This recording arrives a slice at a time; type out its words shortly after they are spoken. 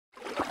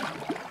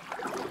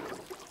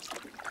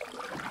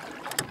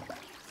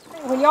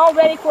y'all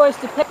ready for us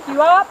to pick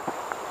you up,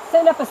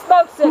 send up a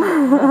smoke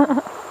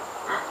signal.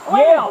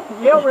 Yell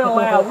real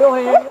loud. We'll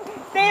hear you.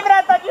 Steven,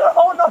 I thought you were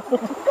holding on.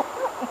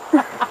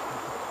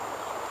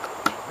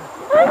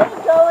 You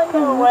ain't going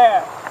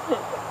nowhere.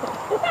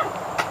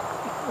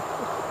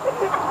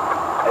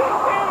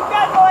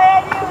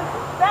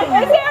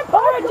 Is there a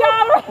poor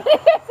John ready?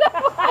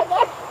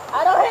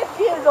 I don't have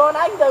shoes on.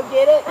 I can go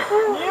get it.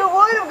 You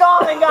would have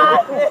gone and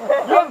got it.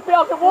 You haven't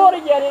felt the water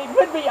yet. It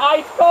could be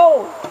ice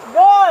cold.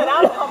 Good.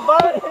 I'm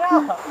burning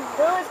up.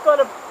 Who's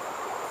gonna,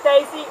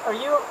 Stacy? Are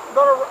you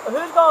gonna?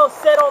 Who's gonna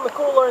sit on the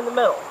cooler in the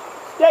middle?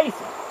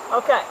 Stacy.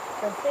 Okay.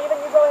 Then Steven,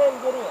 you go ahead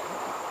and get in.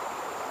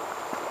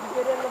 You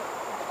get in.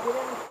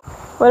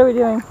 What are we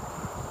doing?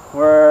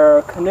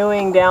 We're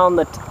canoeing down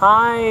the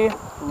Ty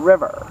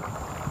River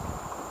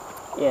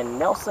in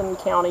Nelson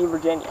County,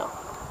 Virginia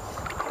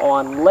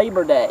on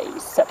Labor Day,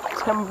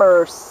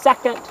 September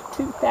 2nd,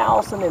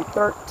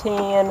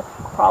 2013,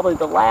 probably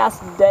the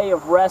last day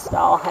of rest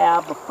I'll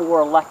have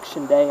before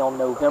Election Day on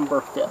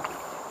November 5th.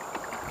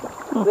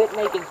 Quit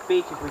making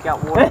speeches, we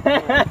got water.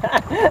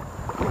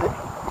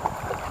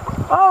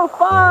 Oh,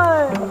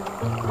 fun!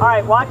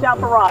 Alright, watch out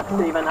for rocks,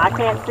 Steven. I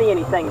can't see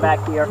anything back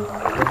here.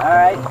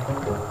 Alright?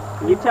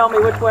 You tell me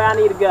which way I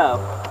need to go.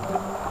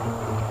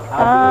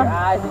 I'll see your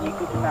eyes and you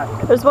keep your mouth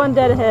shut. There's one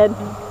dead ahead.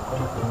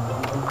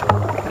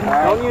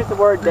 Right. Don't use the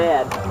word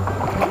dead.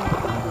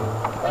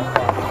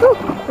 Okay. Ooh,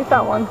 we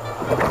found one.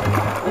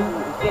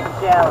 It's getting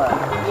shallow.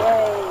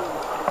 Yay!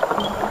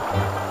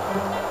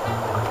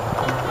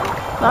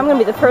 I'm gonna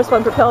be the first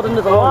one propelled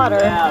into the water.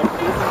 Yeah, this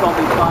is gonna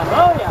be fun.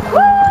 Oh yeah!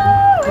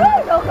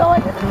 Woo! Don't go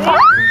like this.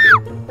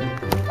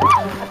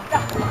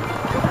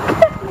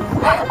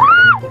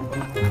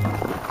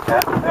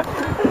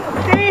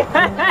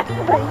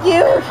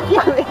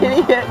 You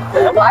idiot!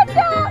 Watch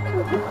out!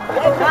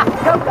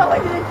 Don't go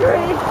into the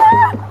tree!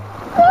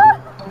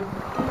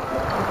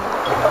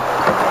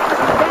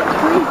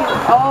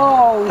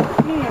 Oh,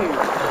 shoot!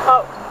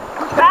 Oh,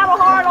 paddle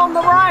hard on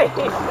the right!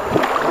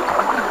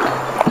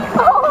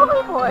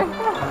 Oh boy.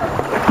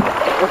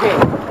 Okay,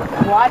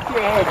 watch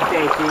your head,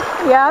 Stacy.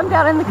 Yeah, I'm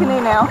down in the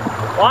canoe now.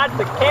 Watch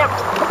the camp.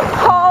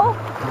 Oh!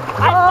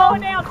 Slow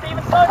down,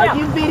 Steven, slow down. Are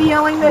you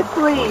videoing this,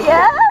 please?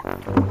 Yeah?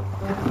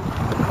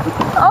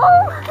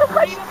 Oh!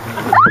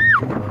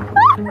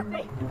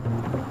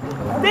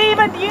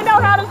 Steven, do you know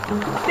how to...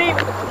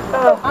 Steven.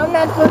 I'm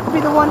not supposed to be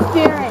the one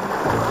steering.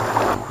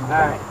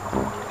 Alright.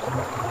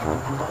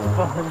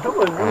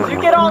 Did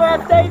you get all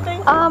that,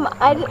 Stacy?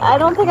 I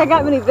don't think I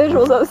got many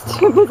visuals. I was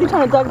too busy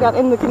trying to duck down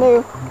in the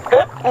canoe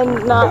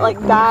and not like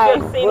die.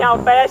 You seen how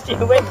fast you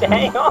went down.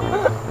 I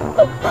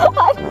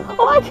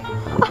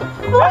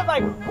was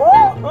like,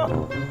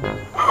 whoa!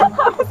 I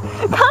was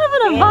kind of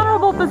in a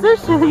vulnerable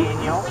position.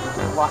 Daniel,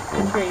 watch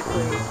the tree,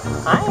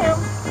 please. I am.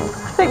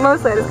 I think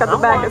mostly I just got the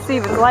back of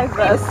Steven's life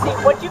vest. See,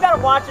 what you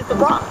gotta watch is the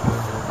rock.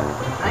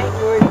 I ain't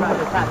worried about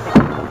this hot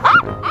thing.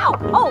 Ow!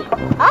 Oh!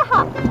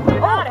 Aha!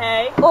 You're not,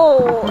 hey?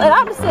 Oh, and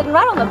I'm just sitting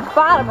right on the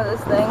bottom of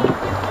this thing.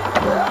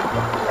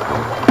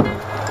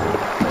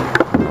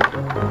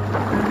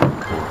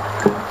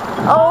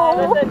 Oh!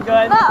 This isn't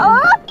good.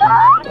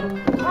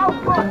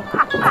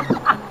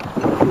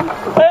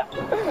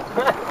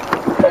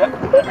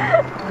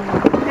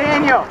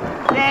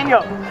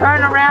 Daniel,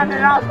 turn around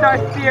and I'll start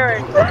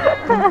steering.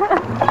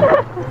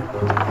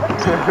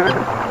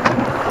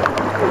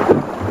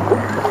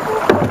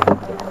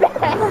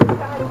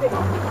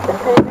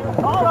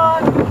 Hold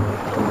on.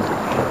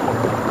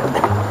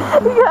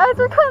 You guys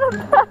are kind of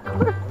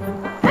backwards.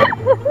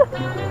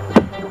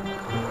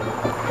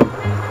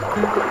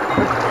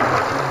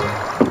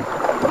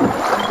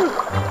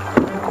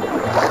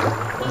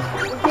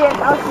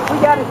 We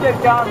gotta show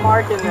John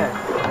marking this.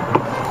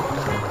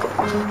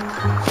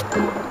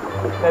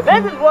 Now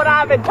this is what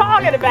I've been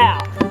talking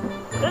about.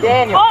 This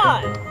Daniel. is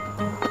fun.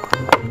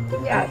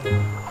 Yes.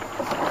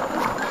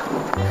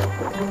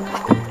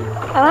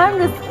 And I'm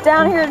just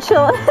down here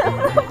chilling at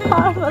the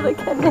bottom of the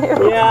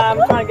canoe. Yeah,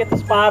 I'm trying to get the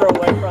spider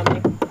away from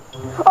you.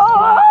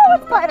 Oh, a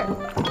spider!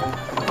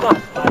 It's not a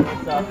spider,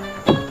 it's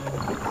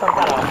some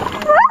kind of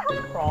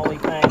crawly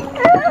thing.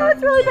 Oh,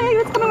 it's really big.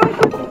 It's coming right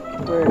towards me.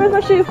 Where's my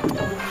shoe?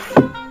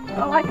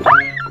 Oh my gosh!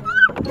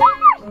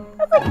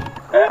 That's like...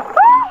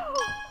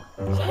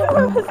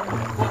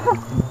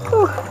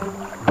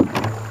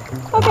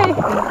 Okay.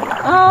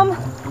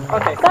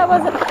 Okay. That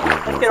wasn't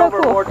Let's get so over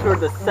cool. more toward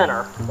the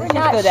center. We're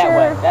not Go sure. that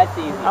way. That's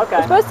easy. Okay.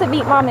 We're supposed to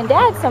meet Mom and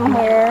Dad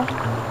somewhere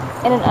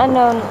in an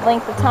unknown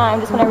length of time,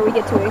 just whenever we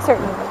get to a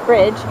certain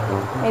bridge,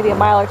 maybe a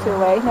mile or two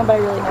away.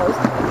 Nobody really knows.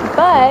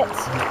 But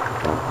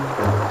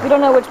we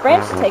don't know which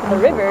branch to take of the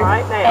river,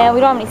 Right now. and we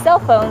don't have any cell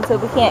phones, so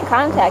we can't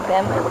contact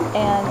them.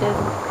 And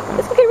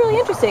this could get really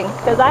interesting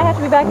because I have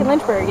to be back in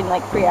Lynchburg in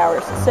like 3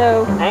 hours.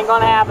 So Ain't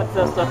gonna happen,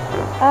 sister.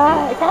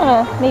 it kind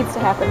of needs to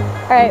happen.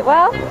 All right,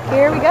 well,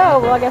 here we go.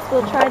 Well, I guess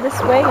we'll try this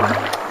way, and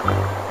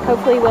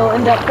hopefully we'll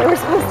end up where we're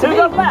supposed to To be.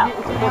 the left.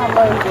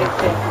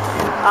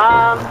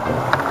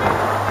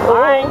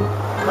 Alright.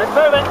 Let's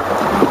move it.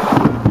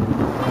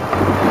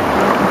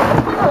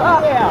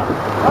 Yeah.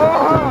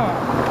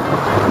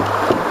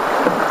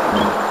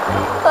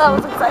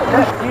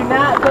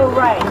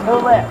 Go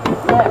left.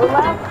 Left.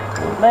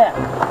 Left.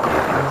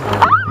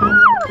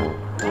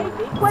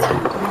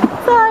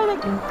 Sorry, the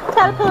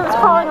caterpillar was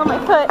crawling on my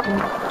foot.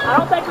 I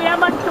don't think we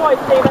have much choice,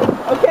 Steven.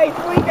 Okay,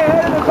 sweep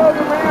ahead of the boat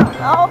around.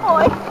 Oh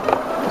boy.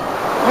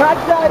 Right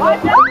side.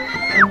 Watch out!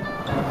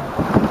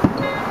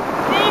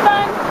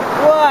 Steven!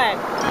 What?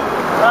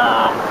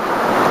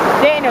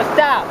 Daniel,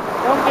 stop.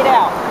 Don't get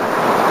out.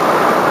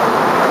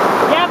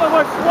 Yeah, but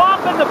we're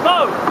swamping the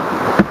boat.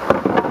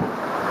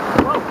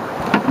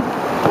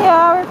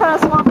 Yeah, we're kind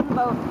of swamping the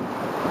boat.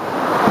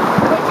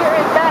 Put your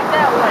head back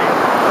that way.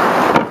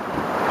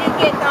 You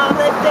getting all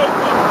this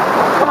safety.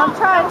 I'm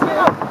trying to.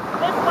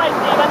 This way,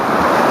 Steven.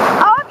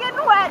 Oh, I'm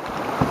getting wet.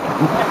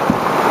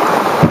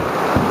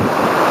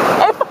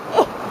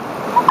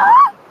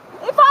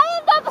 If I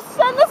end up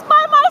in this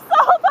by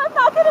myself, I'm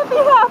not going to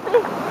be happy.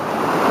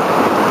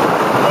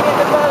 Get in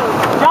the boat.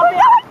 Jump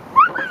in.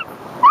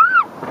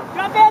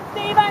 Jump in,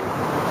 Steven.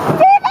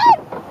 Steven!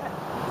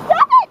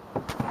 Stop it!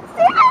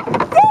 Steven!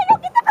 Daniel,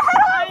 get the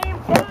paddle! I am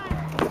trying.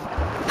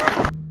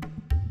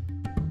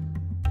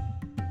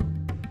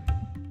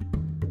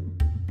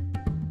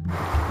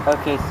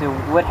 Okay, so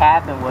what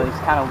happened was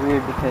kind of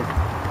weird because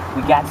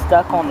we got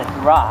stuck on this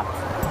rock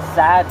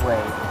sideways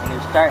and it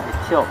was starting to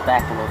tilt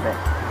back a little bit.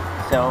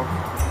 So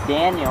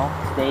Daniel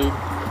stayed,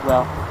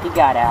 well, he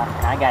got out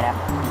and I got out.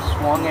 We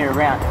swung it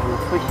around and we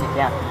were pushing it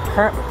down. The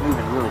current was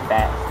moving really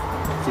fast.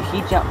 So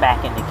he jumped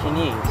back in the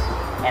canoe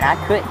and I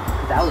couldn't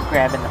because I was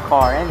grabbing the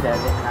far end of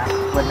it and I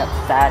wasn't up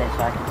beside it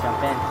so I could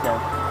jump in. So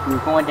we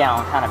were going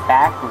down kind of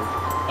backwards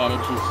and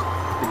it just,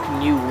 the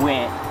canoe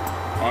went.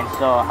 And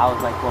so I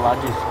was like, well, I'll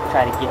just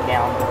try to get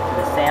down to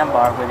the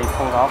sandbar where they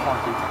pulled off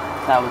onto.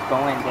 So I was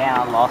going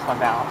down, lost my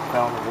balance,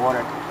 fell in the water,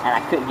 and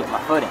I couldn't get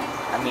my footing.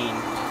 I mean,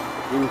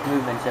 it was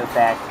moving so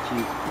fast that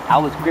I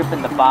was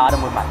gripping the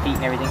bottom with my feet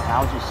and everything, and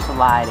I was just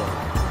sliding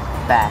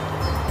back.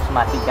 So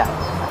my feet and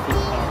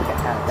hands got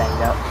kind of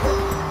banged up,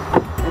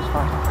 but it was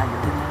fun. I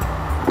knew it.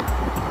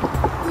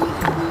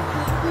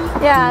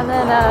 Yeah, and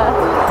then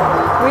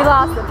we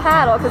lost the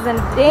paddle because then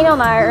Daniel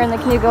and I are in the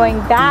canoe going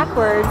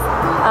backwards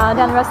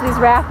down the rest of these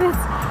rapids.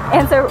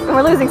 And so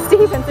we're losing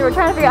Steven, so we're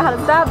trying to figure out how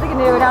to stop the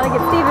canoe and how to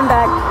get Steven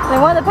back. And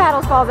then one of the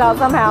paddles falls out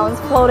somehow and is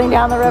floating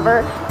down the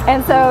river.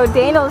 And so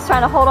Daniel is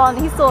trying to hold on.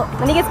 He's still,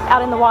 when he gets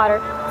out in the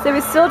water, so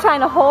he's still trying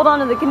to hold on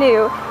to the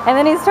canoe. And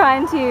then he's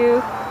trying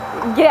to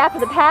get after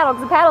the paddle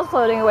because the paddle's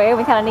floating away and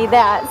we kind of need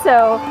that.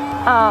 So,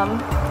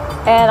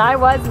 and I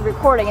was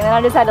recording and then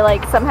I just had to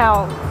like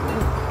somehow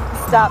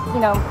stop,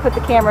 you know, put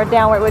the camera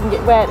down where it wouldn't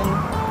get wet and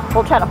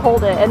we'll try to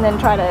hold it and then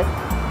try to,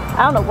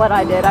 I don't know what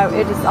I did.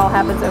 It just all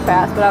happened so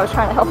fast, but I was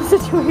trying to help the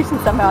situation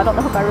somehow. I don't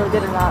know if I really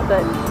did or not,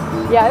 but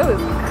yeah, it was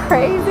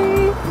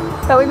crazy.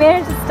 But we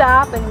managed to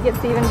stop and get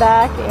Steven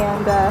back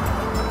and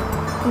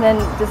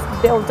then just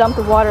be able to dump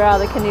the water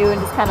out of the canoe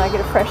and just kind of get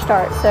a fresh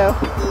start. So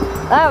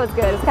that was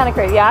good. It's kind of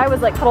crazy. Yeah, I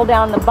was like huddled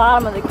down in the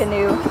bottom of the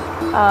canoe,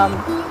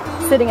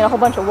 sitting in a whole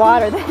bunch of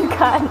water that had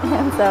gotten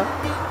in. So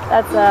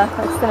that's the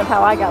extent of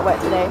how I got wet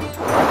today.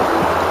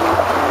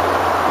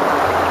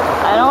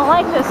 I don't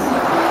like this.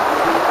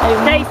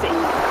 Stacy,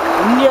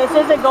 this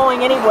isn't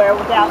going anywhere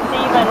without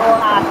Steven or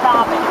I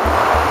stopping.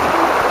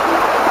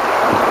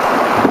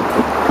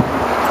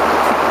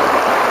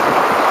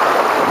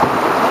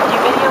 Are you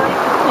videoing?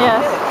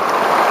 Yes.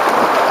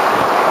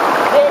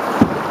 This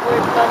is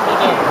where fun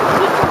begins.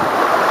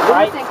 All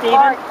right,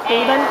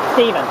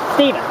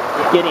 Steven,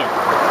 get in.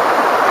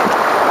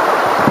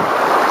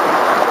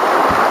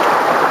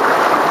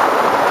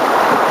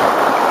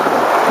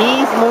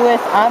 He's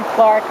Lewis, I'm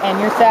Clark, and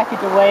you're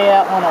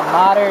Sacagawea on a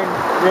modern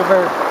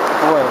river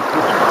voyage.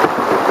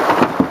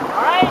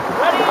 All right,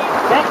 ready?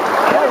 Set,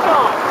 push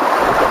on.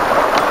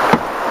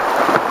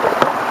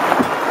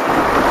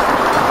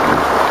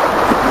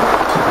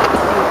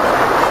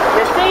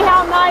 You see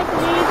how nice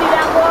and easy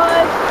that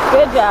was?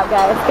 Good job,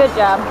 guys. Good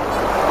job.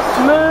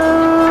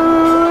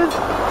 Smooth.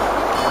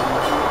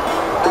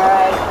 All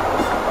right.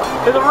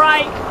 To the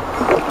right.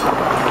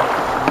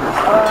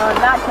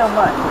 Not so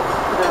much.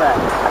 To the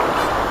right.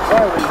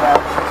 There we go.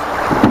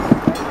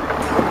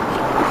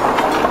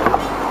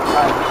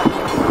 Right.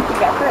 You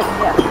got good,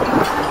 yeah.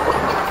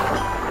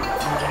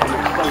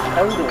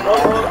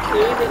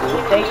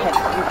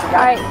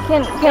 Alright,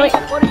 can we...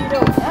 What are you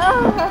doing?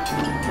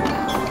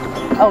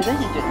 Oh, this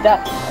is just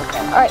duck.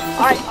 Okay.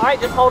 Alright,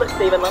 just hold it,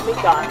 Steven. Let me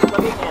handle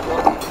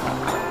it.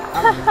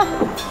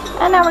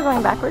 And now we're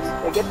going backwards.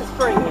 Okay, get the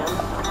string in.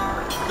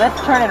 Let's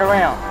turn it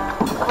around.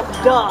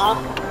 Duh.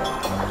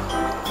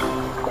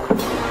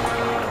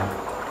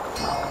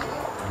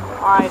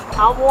 Alright,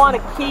 I want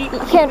to keep...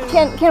 Can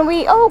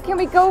we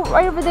go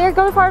right over there?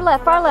 Go far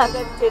left, far left.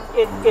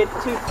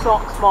 It's too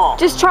small.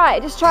 Just try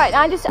it.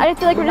 I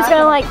feel like we're just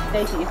gonna like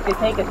Stacy, it's gonna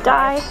take us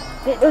die.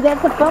 Oh,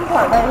 that's the fun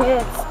part right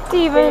here.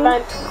 Steven,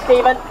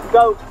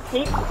 go.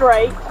 Keep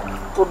straight.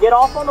 We'll get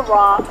off on the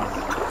rocks.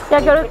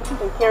 Yeah, go to...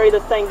 And carry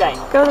this thing down.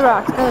 Go to the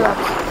rocks,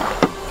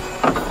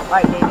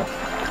 Alright, David.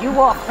 You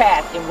walk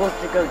past and we'll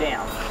go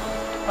down.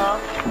 Huh?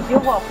 You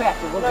walk past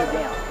and we'll go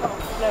down.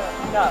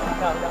 No.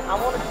 I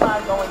want to try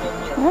going in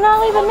here. You're not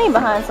leaving me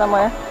behind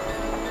somewhere.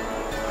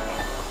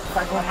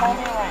 Start going all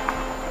the way around.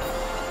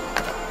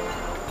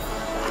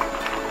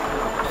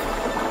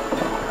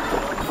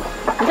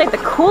 If you take the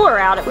cooler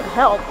out, it would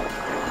help.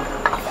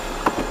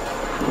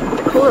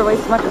 The cooler weighs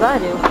as much as I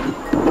do.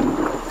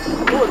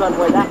 Cooler doesn't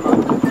weigh that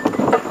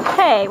much.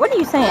 Hey, what are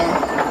you saying?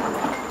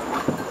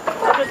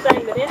 I'm just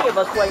saying that any of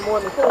us weigh more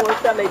than cooler,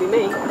 except maybe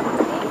me.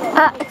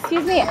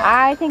 Excuse me,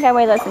 I think I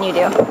weigh less than you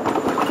do.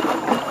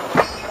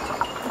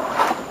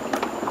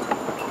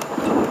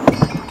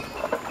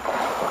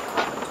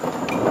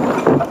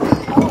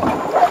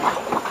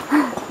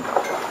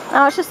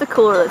 Oh, it's just the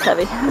cooler that's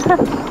heavy.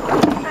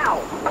 Ow!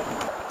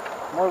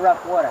 More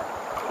rough water.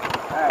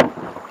 Alright.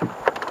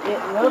 It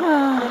looks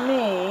to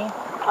me,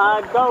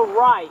 Go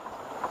right.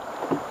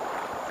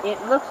 it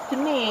looks to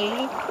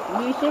me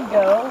we should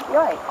go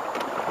right.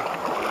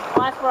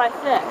 Well, that's what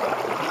I said.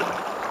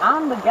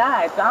 I'm the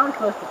guy, so I'm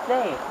supposed to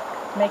say it.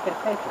 Make it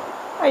official.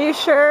 Are you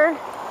sure?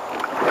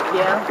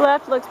 Yeah.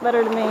 Left looks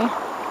better to me.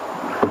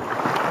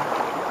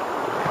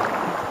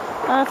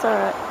 That's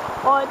alright.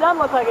 Well, it doesn't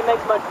look like it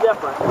makes much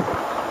difference.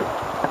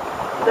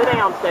 Sit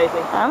down, Stacy.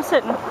 I'm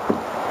sitting.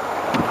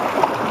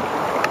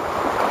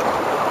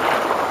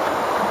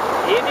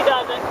 Easy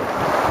does it.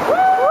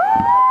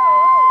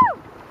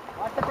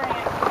 Watch the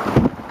branch.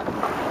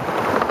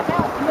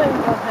 How smooth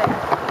was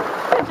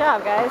that? Good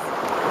job, guys.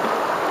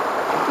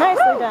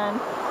 Nicely done.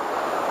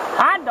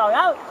 Hot dog.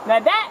 Oh, now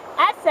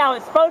that's how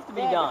it's supposed to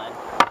be done.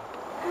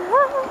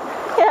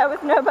 Yeah,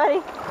 with nobody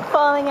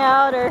falling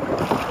out or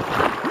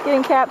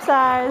getting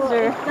capsized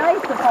or... It's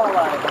nice to fall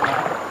out of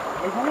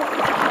that, isn't it?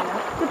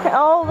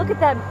 Oh, look at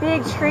that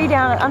big tree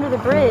down under the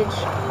bridge.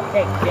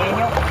 Okay,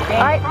 Daniel.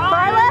 Alright,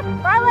 far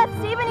left,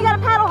 Steven, you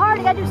gotta paddle hard,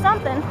 you gotta do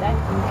something.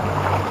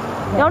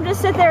 Don't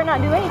just sit there and not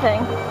do anything.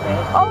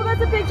 Oh,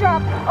 that's a big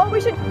drop. Oh, we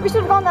should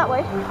have gone that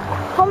way.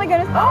 Oh my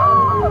goodness.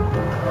 Oh!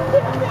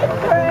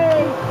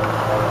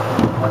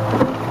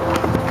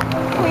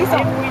 Please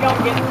don't. If we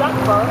don't get stuck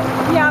first.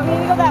 Yeah, we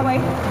need to go that way.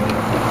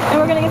 And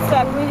we're gonna get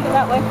stuck. We need to go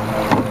that way.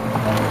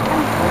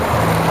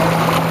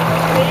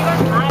 Steven,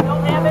 I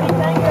don't have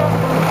anything to...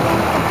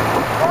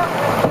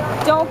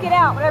 Don't get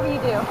out, whatever you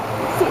do.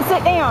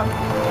 Sit down.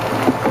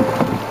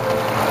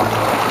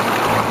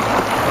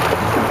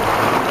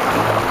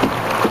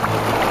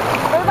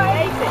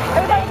 Everybody,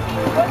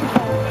 Put the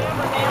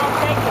camera down,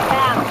 take the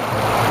paddle.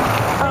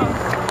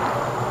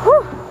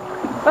 whew.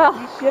 Well,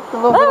 You shipped a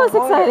little that bit was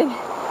of water. exciting.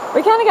 We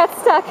kind of got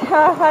stuck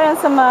right on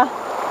some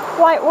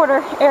white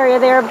water area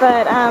there,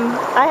 but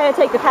I had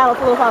to take the paddle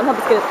for a little while and help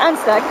us get us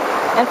unstuck.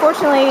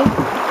 Unfortunately,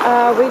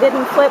 we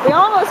didn't flip. We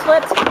almost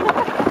flipped,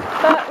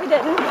 but we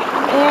didn't,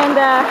 and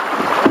that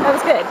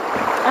was good.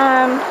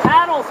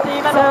 Paddle,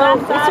 Steven, So, on that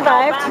we side,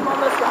 survived. back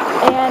on this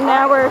side. And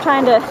now we're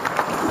trying to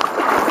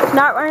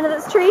not run into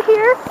this tree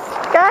here.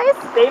 Guys,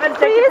 Steven,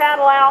 take please, your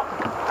paddle out.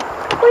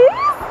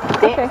 please.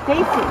 Okay,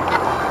 Stacy,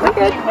 we're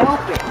good.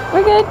 help it.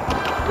 We're good.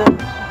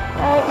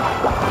 Alright,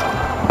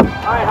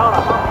 Alright, hold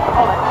on.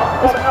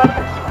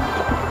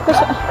 push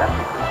it.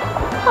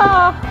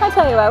 Oh, I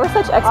tell you what, we're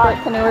such expert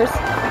canoers.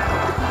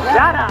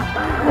 Shut up.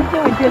 We're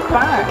doing just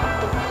fine.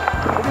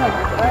 We're doing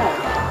just fine.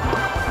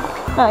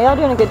 Oh, y'all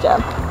doing a good job.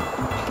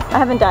 I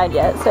haven't died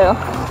yet, so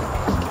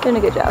doing a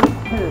good job.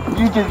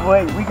 You just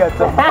wait, we got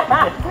some.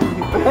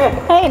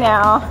 Hey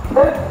now.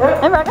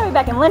 Remember, I gotta be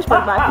back in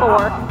Lynchburg by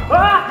 4.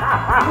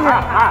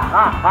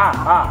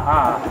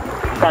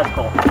 That's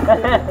cool.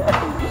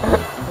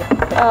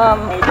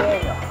 Hey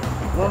Daniel,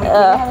 when we get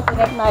out of the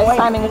next Nice way,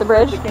 timing with the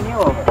bridge. the canoe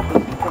over. There's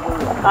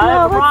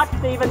a let's- rock,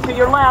 Steven, to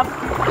your left.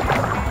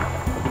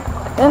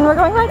 And we're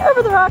going right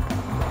over the rock.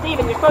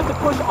 Steven, you're supposed to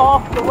push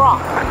off the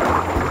rock.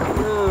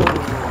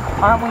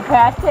 Aren't we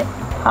past it?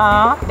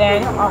 Huh,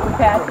 Daniel? Aren't we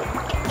past it?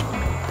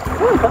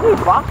 Ooh, some of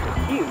these rocks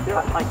are huge. They're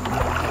like...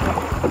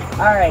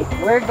 Alright,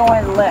 we're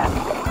going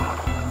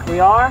left. We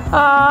are?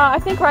 I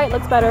think right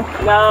looks better.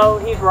 No,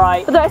 he's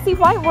right. But I see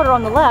white water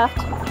on the left.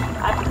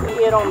 I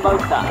see it on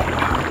both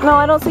sides. No,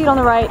 I don't see it on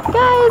the right.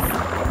 Guys!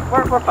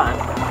 We're fine.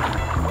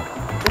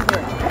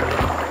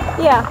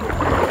 Yeah,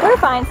 we're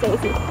fine,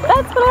 Stacy.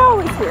 That's what I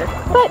always hear.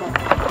 But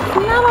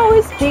it's not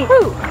always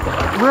true.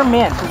 We're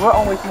men, so we're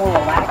always more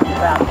relaxed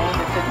about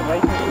dangerous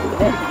situations.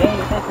 This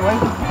dangerous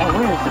situation, and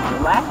we're just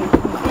relaxing.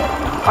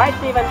 Alright,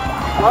 Steven,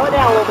 slow it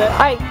down a little bit.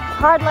 Alright,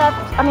 hard left.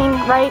 I mean,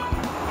 right.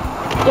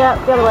 Yeah,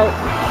 the other way.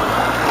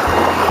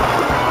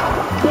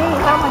 See,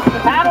 how much of a,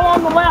 Paddle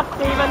on the left,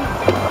 Steven.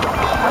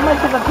 how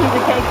much of a piece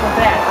of cake was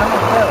that? I'm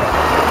gonna throw it.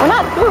 We're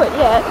not through it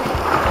yet.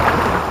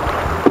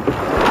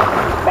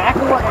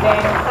 Backwater,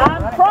 Daniel.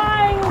 I'm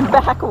trying.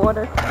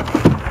 Backwater.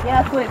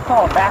 Yeah, that's what it's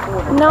called,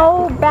 backwater.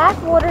 No,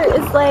 backwater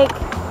is like,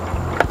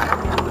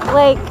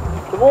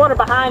 The water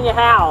behind your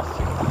house.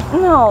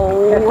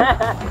 no.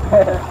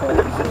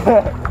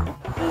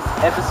 This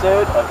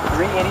episode of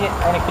 3 Idiots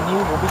and a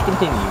Canoe will be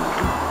continued.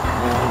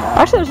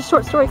 Actually, there's a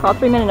short story called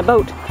 3 Men in a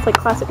Boat. It's like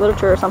classic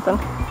literature or something.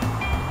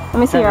 Let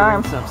me see your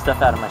arm. Some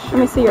stuff out of my shirt. Let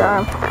me see your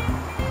arm.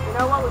 You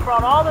know what? We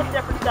brought all this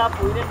different stuff,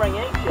 but we didn't bring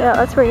any shit. Yeah,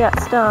 that's where you got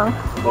stung.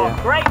 We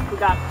brought grapes, we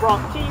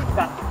brought cheese, we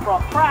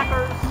brought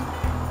crackers,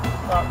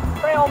 brought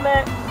trail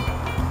mix.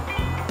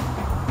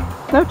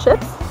 No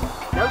chips?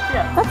 No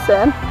chips. That's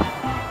sad.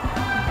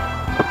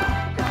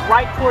 It's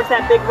right towards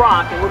that big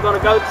rock, and we're going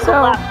to go to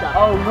the left of it.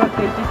 Oh, look,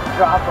 there's just a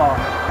drop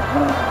off.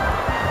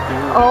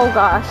 Oh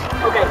gosh.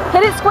 Okay.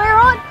 Hit it square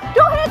on.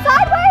 Don't hit it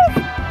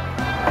sideways.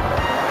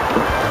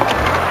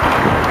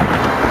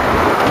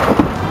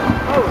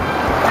 Oh,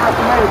 Now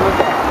somebody look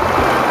at it.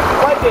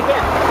 what'd you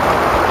hit?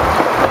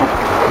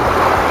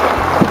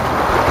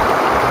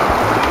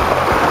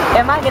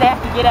 Am I gonna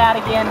have to get out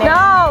again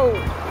now? No.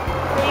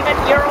 Steven,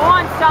 you're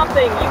on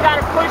something. You got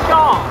to push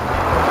off.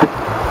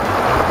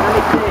 Let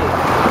me see.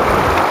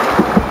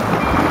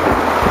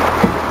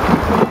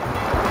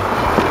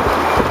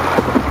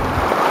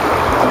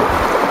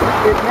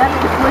 There's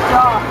nothing to push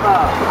off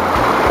of.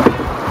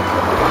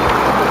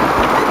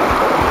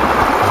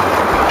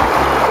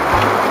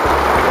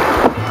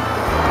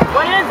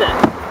 What is it?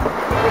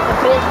 It's a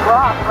big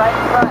rock right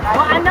in front.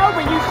 Well, I know,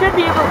 but you should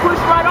be able to push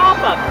right off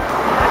of it.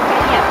 I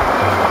can't.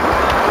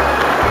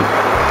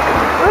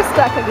 We're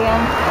stuck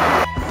again.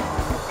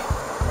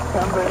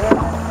 Cumberland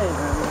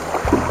River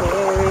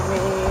carried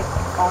me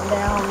on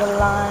down the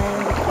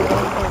line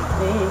to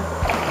see.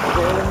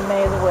 Driven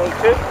me the way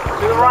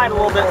To the right a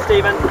little bit,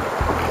 Steven.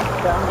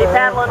 Keep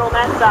paddling on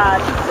that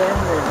side.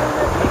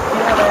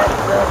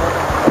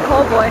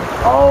 Oh boy.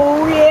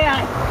 Oh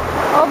yeah!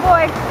 Oh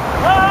boy.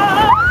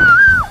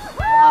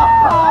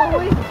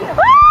 Holy shit!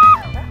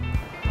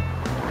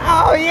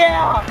 Oh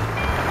yeah!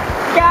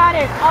 Got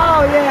it!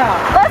 Oh yeah!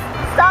 Let's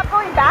stop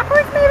going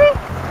backwards maybe?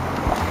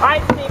 All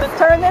right, Steven.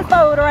 Turn this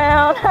boat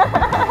around.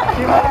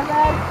 You have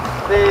that?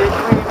 Fish,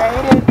 we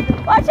made it!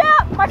 Watch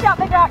out! Watch out,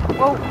 big rock.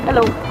 Whoa,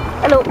 hello.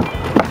 Hello.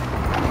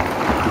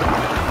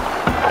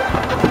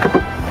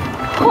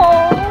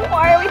 Oh,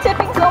 why are we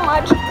tipping so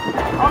much?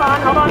 Hold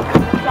on. Just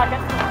a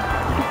second.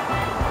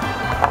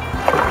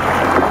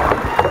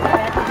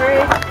 That's the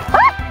bridge.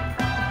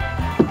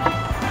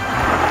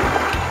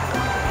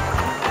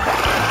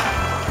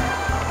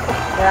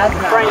 That's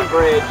not. Crane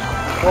bridge.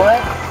 What?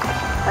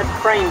 That's a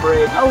crane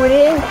bridge. Oh, it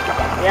is?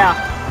 Yeah.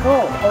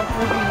 Cool.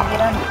 Hopefully we can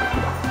get under.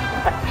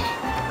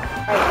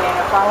 Alright,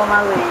 Dana, follow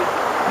my lead.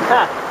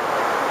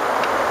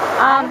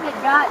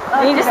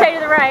 You need to stay to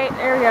the right.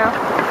 There we go.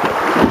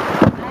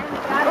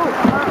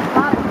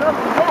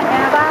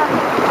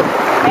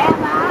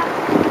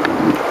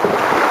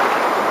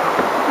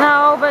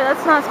 No, but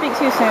let's not speak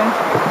too soon.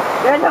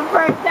 There's a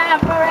first time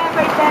for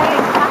everything.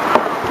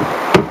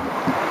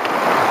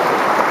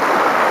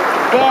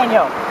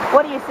 Daniel,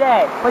 what do you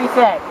say? What do you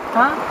say?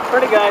 Huh?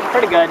 Pretty good.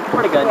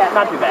 Yeah.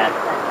 Not too bad.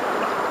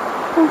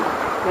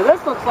 Now,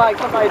 this looks like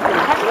somebody's been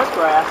cutting this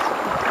grass.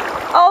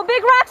 Oh,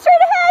 big rock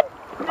straight ahead.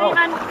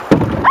 Steven.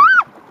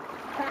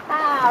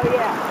 Oh,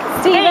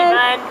 yeah.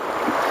 Steven.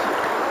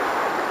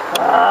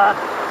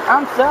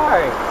 I'm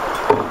sorry.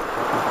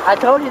 I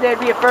told you there'd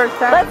be a first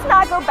time. Let's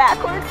not go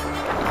backwards.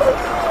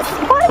 Please.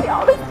 Why are we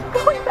always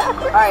going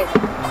backwards? Alright.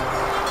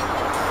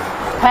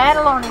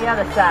 Paddle on the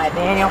other side,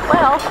 Daniel.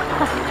 Well,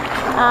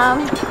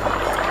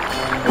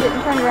 we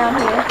didn't turn around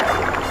here.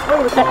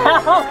 Oh, what the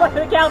hell? Look,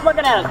 the cow's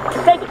looking at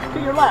us. Take it to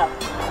your left.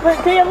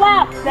 Look, to your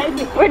left,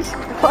 Stacy. Which,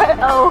 what?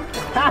 Oh.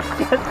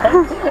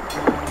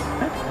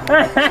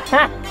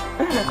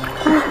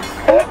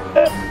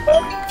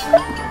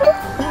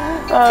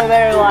 Oh,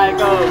 they're like,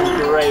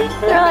 oh, great.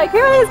 They're like, who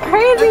are these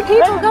crazy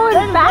people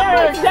going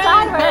backwards and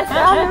sideways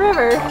down the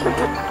river?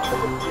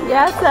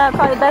 Yeah, that's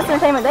probably the best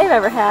entertainment they've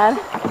ever had.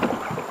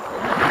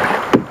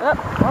 Oh,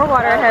 more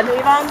water ahead.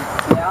 Steven?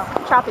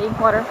 Choppy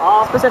water,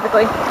 Oh.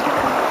 specifically.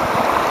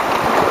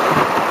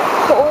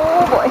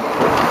 Oh boy.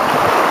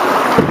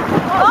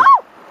 Oh!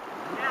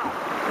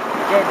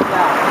 Good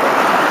job.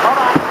 Hold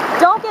on.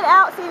 Don't get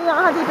out, see if you don't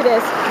know how deep it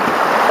is.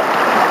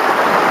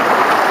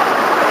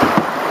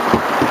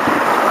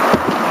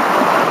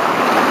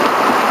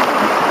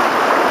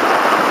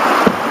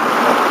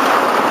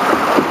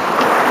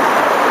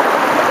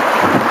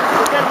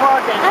 It's been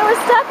working. And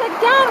we're stuck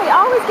again. We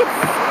always get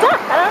stuck.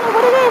 I don't know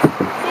what it is.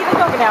 Steven,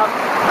 don't get out.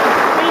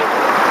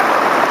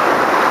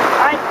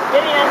 All right,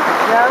 get in.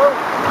 No.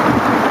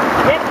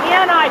 Get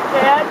in, I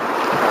said.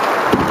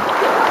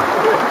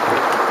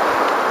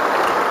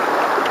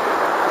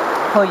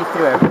 Pull you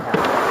through every time.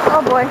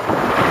 Oh boy.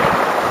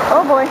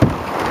 Oh boy.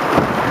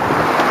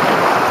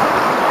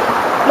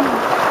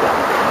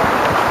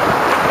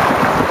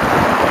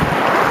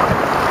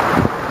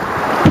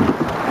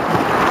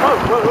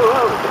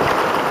 Whoa.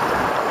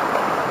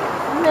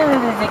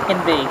 Smooth as it can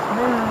be.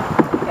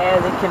 Smooth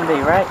as it can be,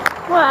 right?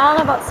 Well, I don't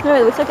know about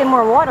smooth. We took in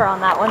more water on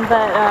that one,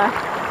 but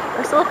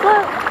we're still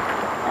afloat.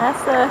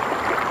 That's the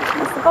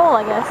goal,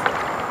 I guess.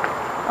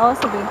 Oh,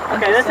 this will be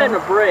Okay, this isn't a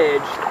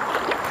bridge.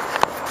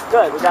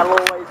 Good, we got a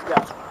little ways to go.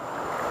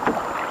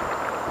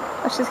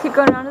 Let's just keep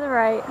going down to the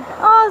right.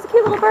 Oh, there's a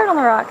cute little bird on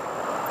the rock.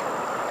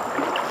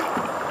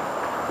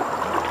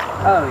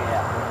 Oh,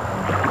 yeah.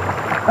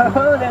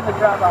 Oh, there's a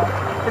drop off.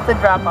 It's a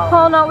drop off.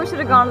 Oh no, we should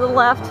have gone to the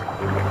left.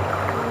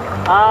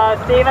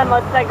 Steven,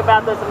 let's think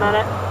about this a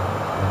minute.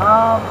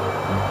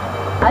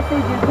 I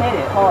think just hit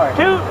it hard.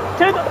 To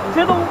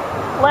the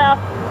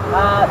left.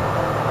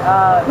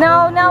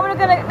 No, now we're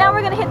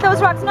gonna hit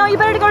those rocks. No, you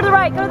better go to the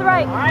right. Go to the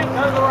right. All right,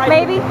 go to the right.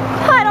 Maybe.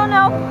 I don't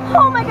know.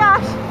 Oh my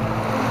gosh.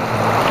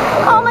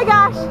 Oh my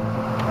gosh.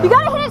 You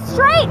gotta hit it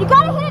straight. You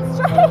gotta hit it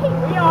straight.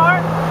 We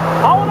are.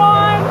 Hold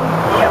on.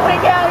 Here we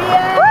go.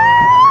 Yeah.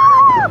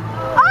 Woo!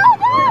 Oh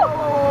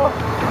no!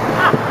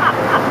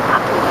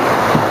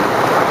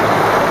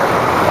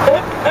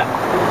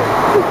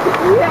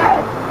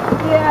 Yes.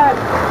 Yes.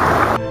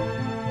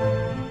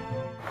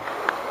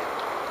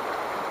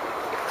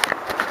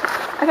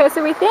 Okay,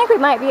 so we think we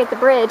might be at the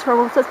bridge where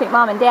we're supposed to meet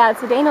Mom and Dad.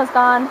 So Daniel's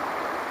gone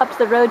up to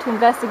the road to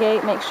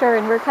investigate, make sure,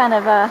 and we're kind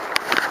of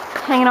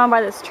hanging on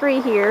by this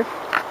tree here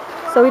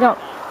so we don't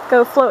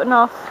go floating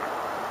off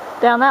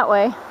down that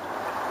way.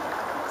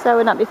 So that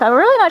would not be fun. We're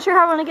really not sure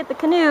how we're going to get the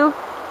canoe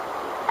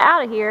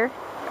out of here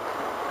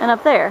and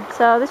up there.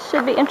 So this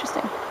should be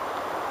interesting.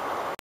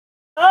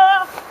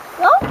 Oh.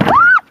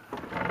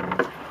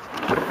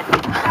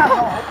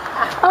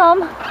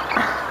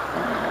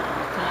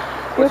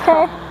 You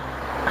okay?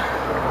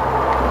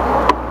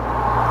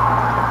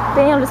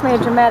 Daniel just made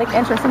a dramatic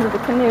entrance into the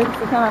canoe because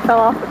he kind of fell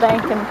off the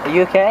bank and... Are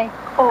you okay?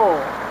 Oh.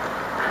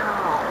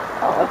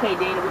 Oh, okay,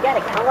 Dana, we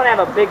gotta I'm gonna have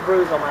a big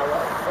bruise on my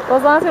leg. Well,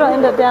 as long as we don't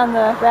end up down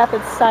the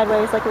rapids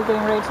sideways like we're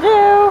getting ready to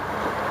do,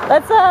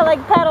 let's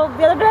like paddle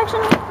the other direction,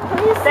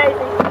 please. Daisy,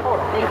 hold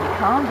on. Daisy,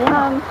 calm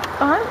down.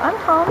 I'm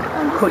calm.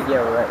 I'm just, Oh,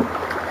 yeah, right.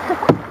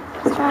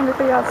 just trying to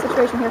figure out the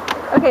situation here.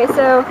 Okay,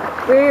 so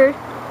we're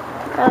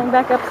paddling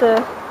back up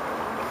the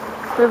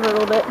river a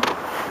little bit.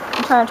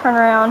 I'm trying to turn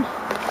around.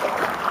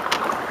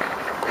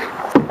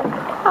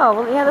 Oh,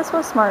 well, yeah, this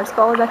was smart. Let's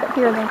go all the way back up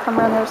here and then come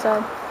around the other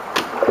side.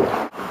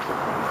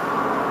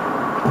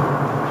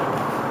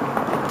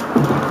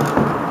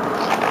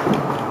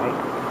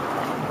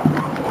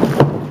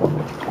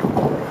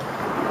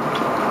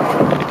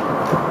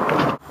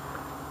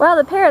 Well,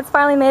 the parrots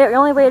finally made it. We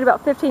only waited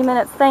about 15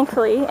 minutes,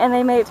 thankfully, and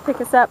they made it to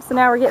pick us up. So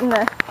now we're getting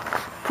the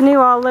canoe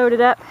all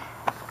loaded up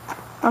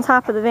on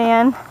top of the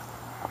van.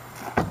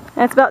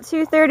 And it's about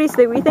 2:30,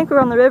 so we think we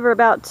were on the river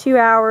about 2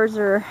 hours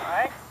or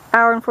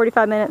hour and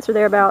 45 minutes or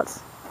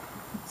thereabouts.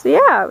 So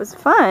yeah, it was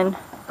fun.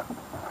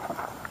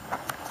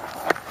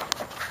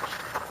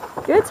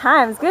 Good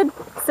times, good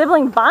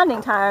sibling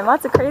bonding time.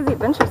 Lots of crazy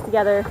adventures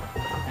together.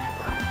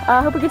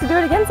 I hope we get to do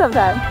it again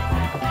sometime.